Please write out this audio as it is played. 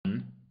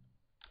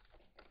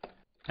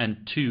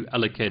and 2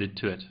 allocated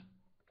to it.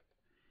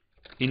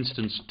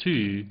 Instance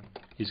 2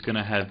 is going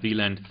to have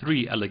VLAN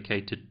 3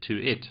 allocated to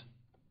it.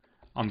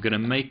 I'm going to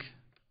make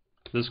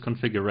this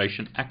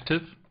configuration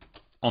active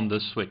on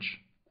this switch.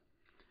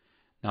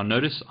 Now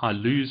notice I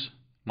lose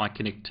my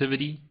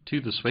connectivity to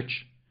the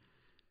switch.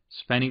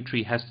 Spanning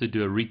tree has to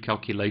do a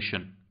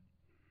recalculation.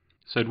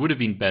 So it would have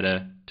been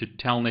better to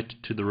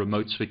telnet to the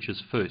remote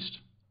switches first.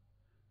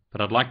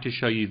 But I'd like to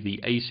show you the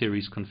A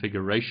series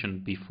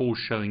configuration before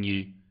showing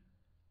you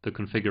the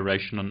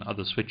configuration on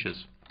other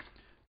switches.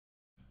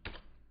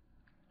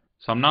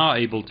 So I'm now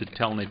able to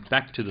telnet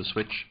back to the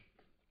switch.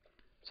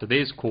 So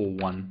there's core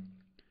 1.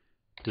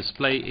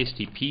 Display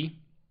STP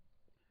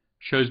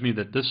shows me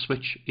that this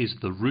switch is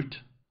the root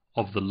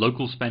of the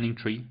local spanning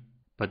tree,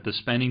 but the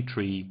spanning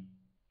tree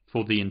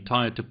for the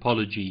entire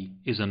topology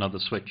is another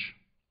switch.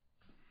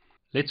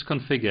 Let's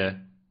configure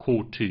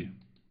core 2.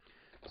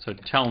 So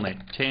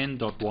telnet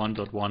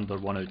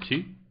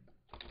 10.1.1.102.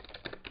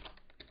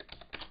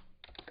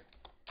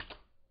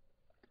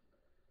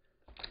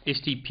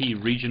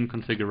 STP region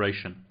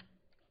configuration.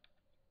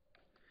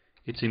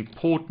 It's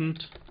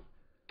important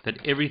that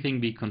everything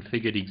be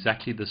configured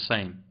exactly the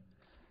same.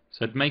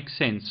 So it makes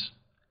sense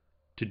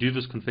to do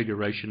this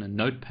configuration in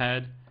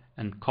Notepad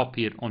and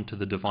copy it onto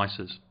the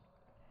devices.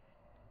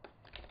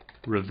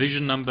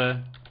 Revision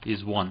number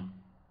is 1.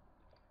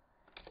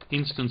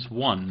 Instance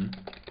 1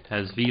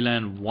 has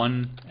VLAN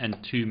 1 and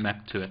 2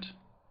 mapped to it.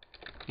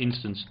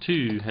 Instance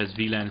 2 has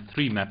VLAN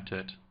 3 mapped to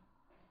it.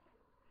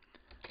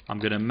 I'm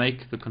going to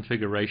make the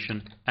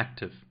configuration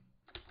active.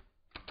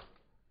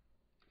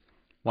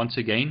 Once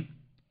again,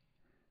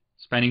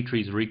 spanning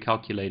tree is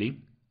recalculating,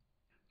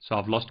 so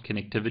I've lost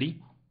connectivity.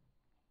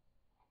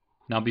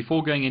 Now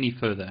before going any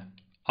further,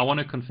 I want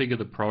to configure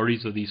the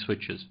priorities of these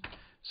switches.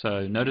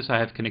 So notice I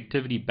have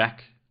connectivity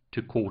back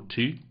to core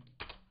 2.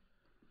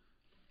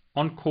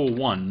 On core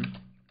 1,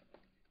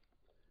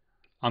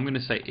 I'm going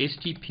to say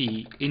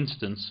STP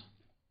instance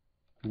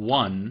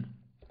 1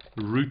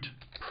 root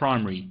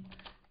primary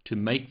to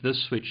make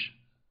this switch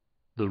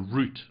the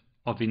root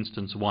of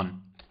instance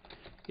 1.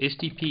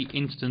 STP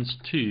instance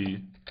 2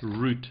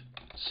 root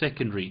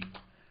secondary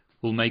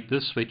will make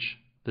this switch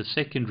the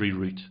secondary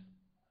root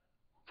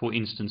for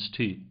instance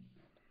 2.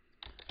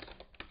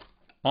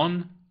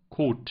 On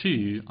core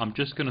 2, I'm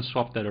just going to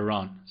swap that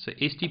around. So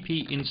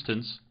STP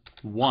instance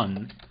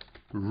 1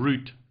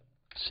 root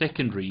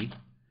secondary,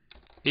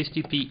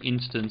 STP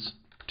instance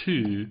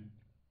 2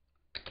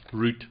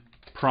 root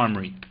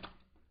primary.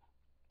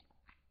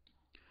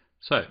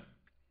 So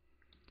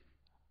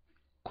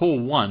core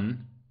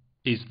 1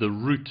 is the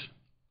root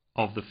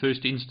of the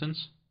first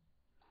instance.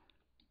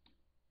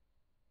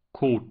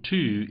 Core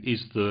 2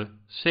 is the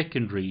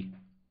secondary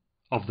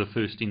of the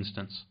first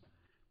instance,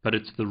 but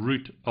it's the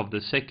root of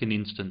the second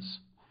instance.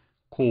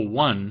 Core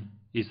 1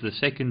 is the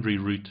secondary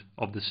root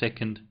of the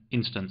second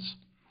instance.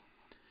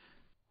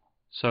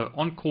 So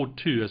on core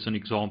 2, as an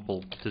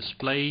example,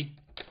 display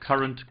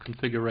current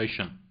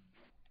configuration.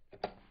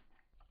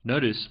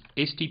 Notice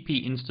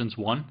STP instance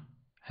 1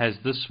 has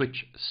this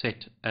switch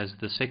set as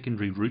the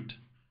secondary root.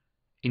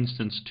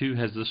 Instance 2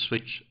 has this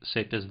switch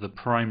set as the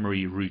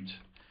primary root.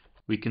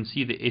 We can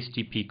see the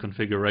STP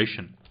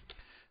configuration.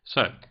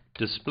 So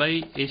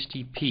display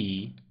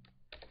STP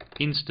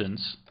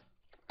instance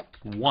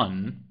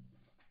 1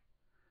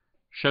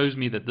 shows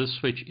me that this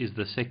switch is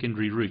the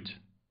secondary root.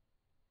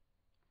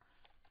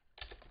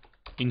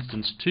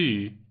 Instance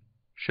 2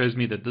 shows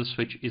me that this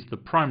switch is the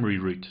primary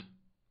root.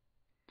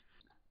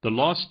 The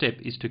last step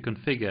is to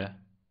configure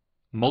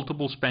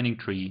multiple spanning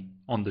tree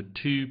on the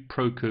 2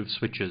 Procurve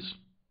switches.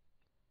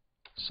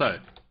 So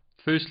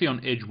firstly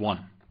on edge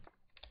 1,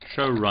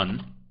 show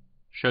run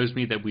shows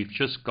me that we've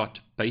just got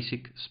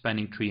basic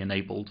spanning tree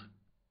enabled,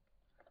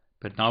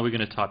 but now we're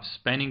going to type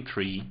spanning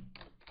tree,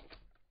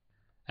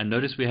 and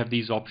notice we have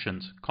these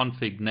options,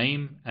 config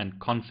name and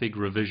config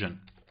revision.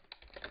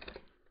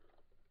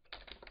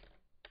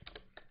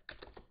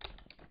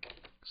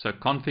 So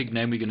config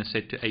name we're going to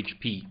set to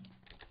HP.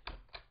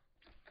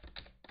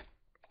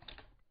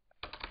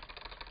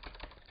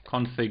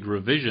 Config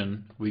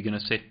revision we're going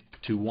to set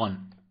to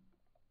 1.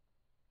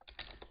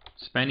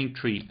 Spanning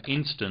tree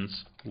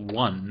instance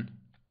 1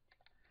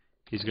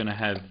 is going to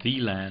have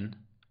VLAN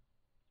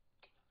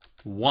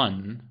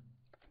 1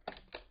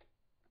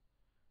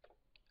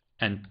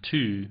 and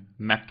 2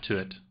 mapped to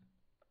it.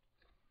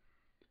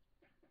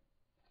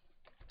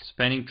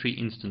 Spanning tree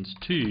instance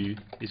 2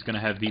 is going to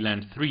have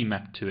VLAN 3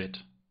 mapped to it.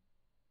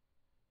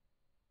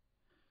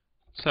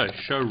 So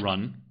show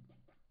run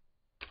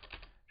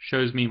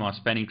shows me my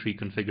spanning tree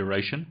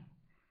configuration.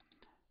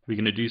 We're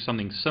going to do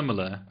something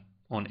similar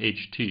on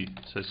edge 2.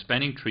 So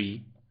spanning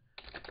tree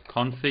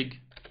config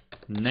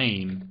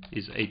name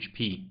is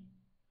HP.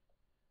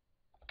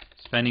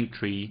 Spanning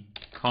tree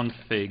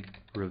config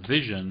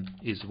revision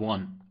is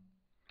 1.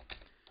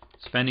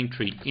 Spanning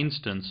tree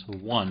instance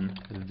 1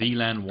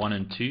 VLAN 1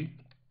 and 2.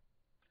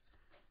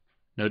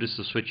 Notice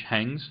the switch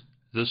hangs.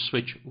 This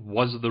switch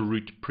was the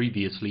root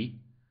previously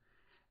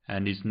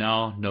and is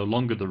now no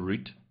longer the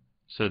root,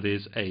 so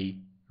there's a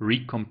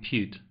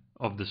recompute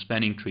of the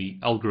spanning tree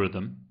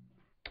algorithm,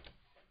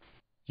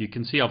 you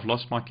can see I've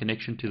lost my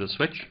connection to the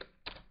switch.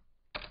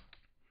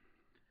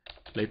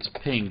 Let's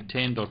ping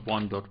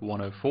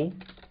 10.1.104.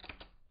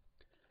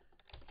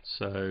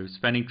 So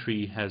spanning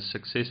tree has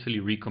successfully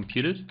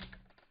recomputed.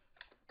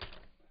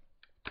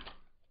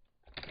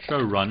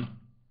 Show run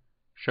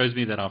shows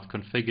me that I've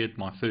configured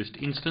my first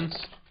instance.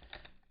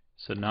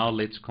 So now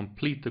let's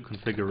complete the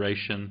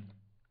configuration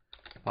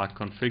by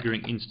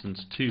configuring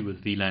instance 2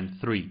 with Vlan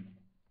 3.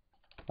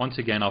 Once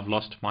again, I've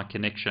lost my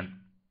connection.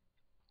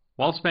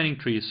 While spanning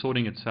tree is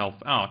sorting itself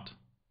out,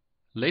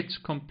 let's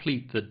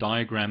complete the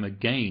diagram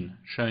again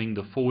showing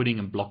the forwarding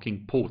and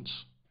blocking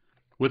ports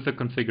with the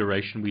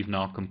configuration we've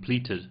now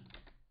completed.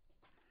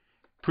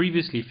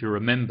 Previously, if you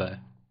remember,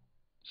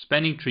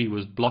 spanning tree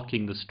was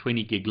blocking this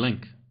 20 gig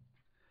link.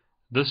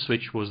 This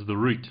switch was the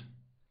root.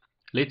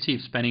 Let's see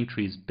if spanning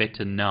tree is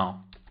better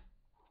now.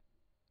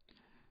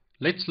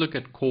 Let's look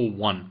at core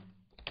 1,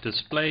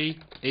 display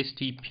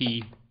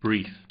STP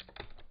brief.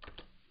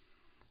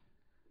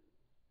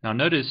 Now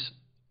notice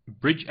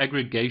bridge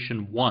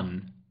aggregation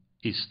 1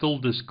 is still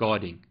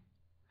discarding,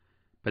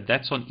 but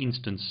that's on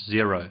instance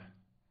 0.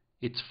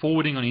 It's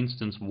forwarding on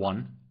instance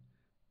 1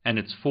 and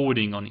it's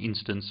forwarding on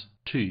instance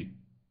 2.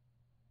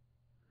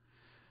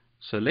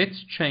 So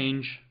let's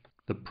change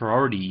the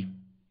priority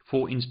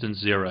for instance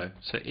 0.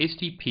 So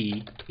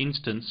STP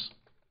instance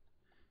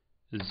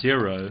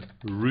 0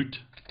 root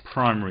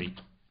primary.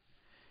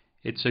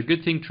 It's a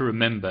good thing to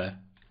remember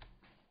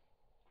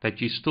that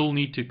you still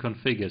need to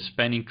configure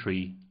spanning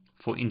tree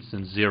for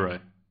instance 0.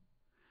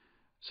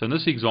 So in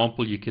this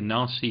example you can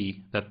now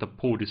see that the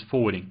port is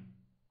forwarding.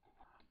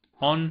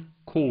 On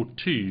core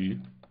 2,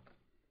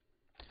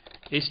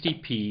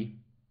 STP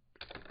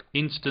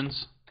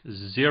instance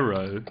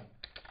 0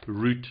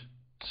 root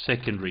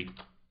secondary.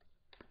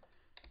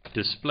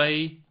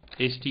 Display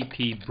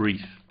STP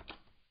brief.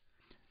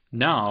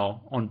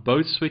 Now on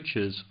both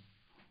switches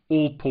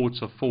all ports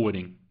are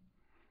forwarding.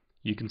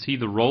 You can see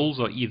the roles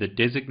are either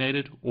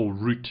designated or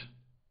root.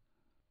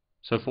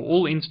 So for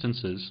all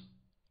instances,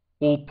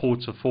 all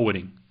ports are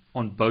forwarding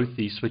on both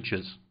these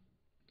switches.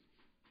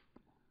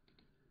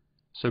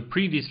 So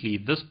previously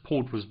this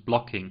port was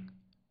blocking,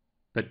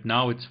 but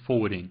now it's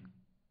forwarding.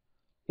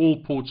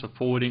 All ports are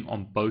forwarding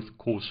on both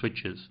core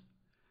switches.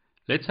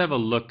 Let's have a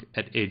look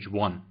at edge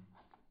 1.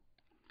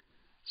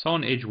 So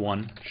on edge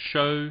 1,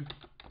 show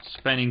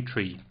spanning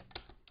tree.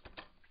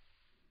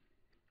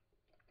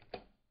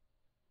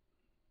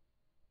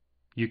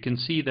 You can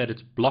see that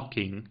it's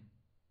blocking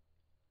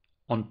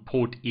on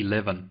port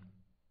 11.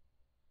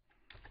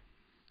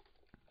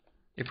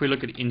 If we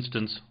look at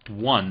instance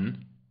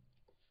 1,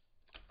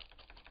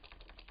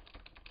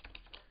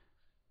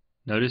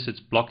 notice it's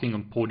blocking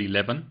on port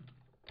 11.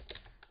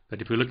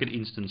 But if we look at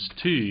instance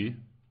 2,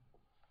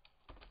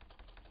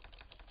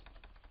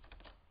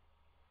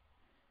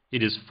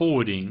 it is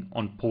forwarding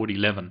on port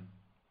 11.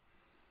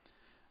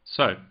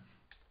 So,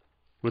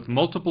 with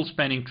multiple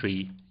spanning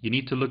tree, you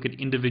need to look at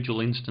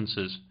individual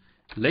instances.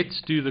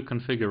 Let's do the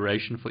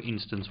configuration for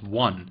instance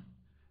 1.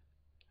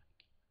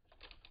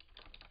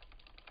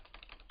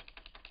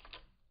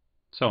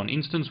 So on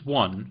instance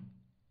 1,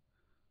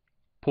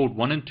 port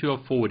 1 and 2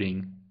 are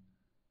forwarding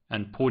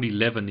and port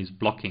 11 is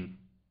blocking.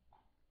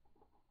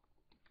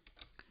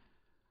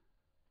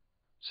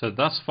 So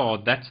thus far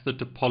that's the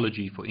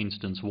topology for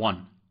instance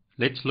 1.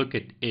 Let's look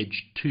at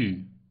edge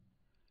 2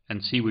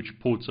 and see which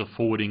ports are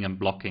forwarding and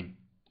blocking.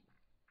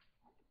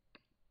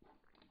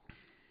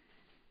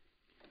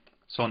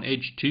 So on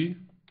edge 2,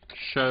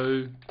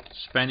 show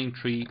spanning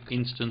tree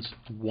instance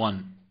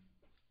 1.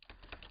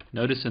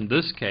 Notice in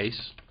this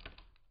case,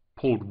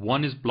 port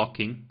 1 is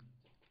blocking,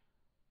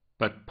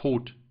 but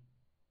port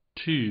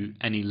 2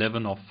 and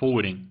 11 are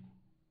forwarding.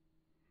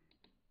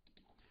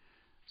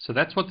 So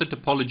that's what the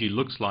topology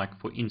looks like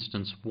for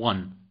instance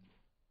 1.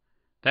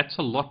 That's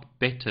a lot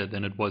better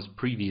than it was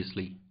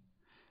previously.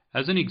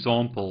 As an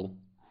example,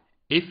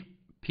 if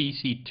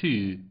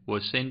PC2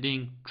 was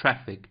sending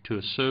traffic to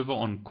a server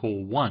on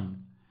core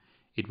 1,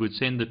 it would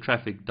send the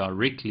traffic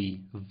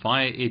directly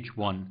via edge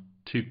 1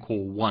 to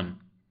core 1.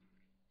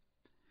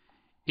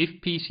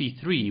 If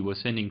PC3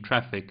 was sending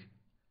traffic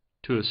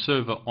to a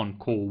server on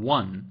core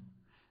 1,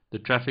 the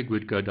traffic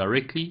would go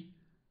directly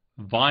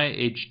via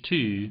edge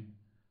 2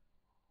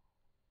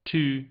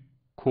 to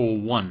core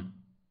 1.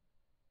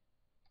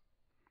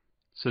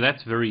 So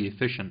that's very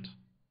efficient.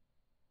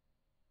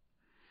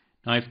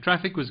 Now if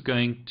traffic was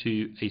going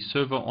to a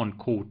server on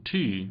core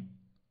 2,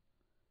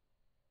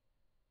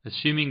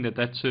 assuming that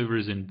that server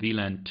is in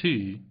Vlan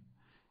 2,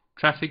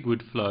 traffic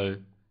would flow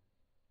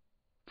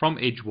from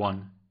edge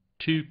 1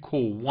 to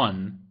core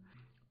 1,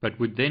 but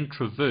would then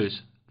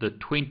traverse the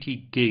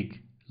 20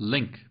 gig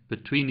link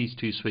between these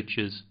two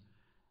switches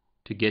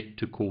to get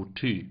to core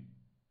 2.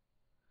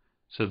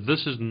 So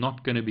this is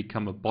not going to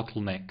become a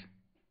bottleneck.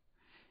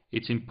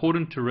 It's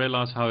important to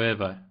realize,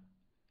 however,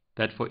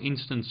 that for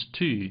instance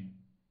 2,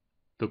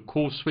 the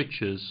core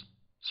switches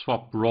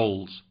swap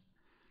roles.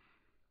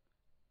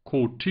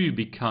 Core 2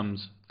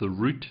 becomes the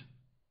root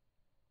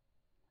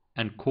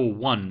and core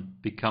 1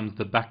 becomes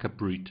the backup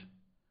route.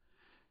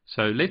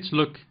 So let's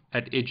look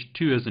at edge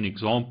 2 as an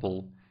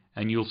example,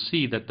 and you'll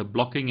see that the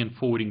blocking and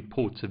forwarding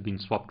ports have been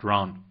swapped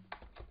around.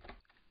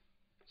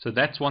 So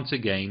that's once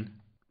again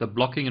the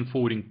blocking and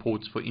forwarding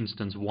ports for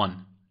instance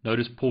 1.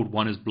 Notice port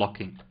 1 is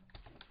blocking.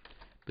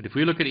 But if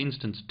we look at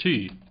instance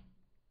 2,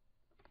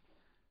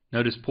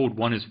 notice port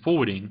 1 is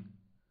forwarding,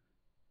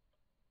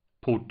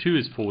 port 2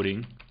 is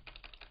forwarding,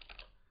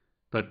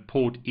 but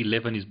port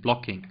 11 is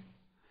blocking.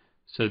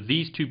 So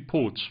these two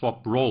ports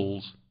swap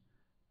roles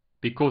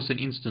because in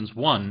instance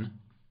 1,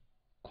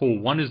 core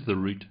 1 is the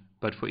root,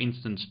 but for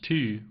instance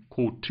 2,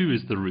 core 2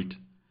 is the root.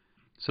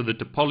 So the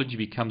topology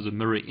becomes a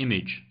mirror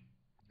image.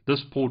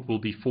 This port will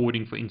be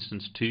forwarding for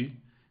instance 2,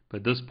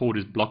 but this port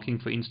is blocking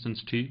for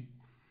instance 2.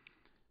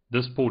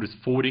 This port is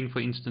forwarding for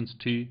instance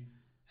 2,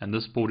 and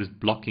this port is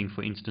blocking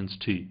for instance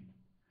 2.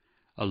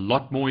 A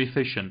lot more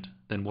efficient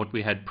than what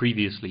we had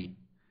previously.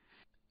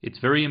 It's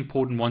very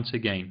important once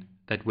again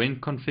that when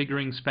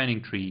configuring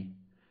spanning tree,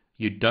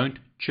 you don't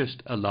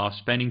just allow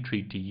spanning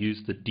tree to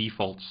use the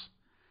defaults.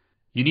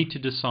 You need to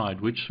decide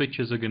which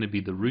switches are going to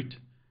be the root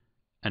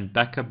and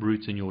backup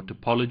routes in your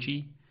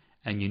topology,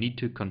 and you need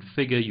to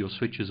configure your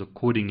switches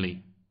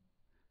accordingly.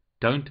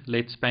 Don't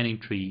let spanning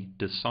tree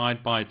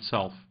decide by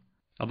itself,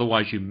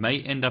 otherwise you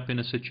may end up in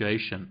a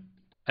situation,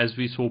 as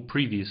we saw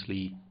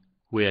previously,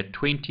 where a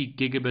 20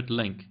 gigabit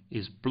link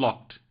is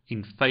blocked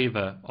in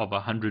favor of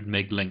a 100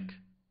 meg link.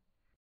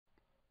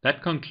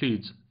 That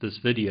concludes this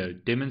video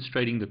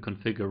demonstrating the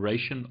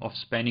configuration of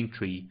spanning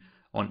tree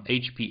on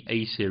HP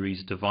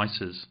A-series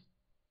devices.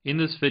 In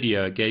this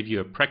video I gave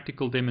you a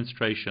practical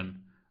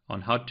demonstration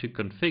on how to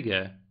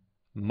configure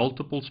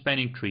multiple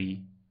spanning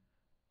tree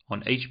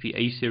on HP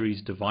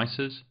A-series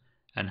devices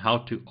and how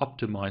to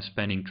optimize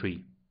spanning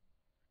tree.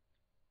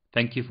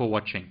 Thank you for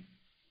watching.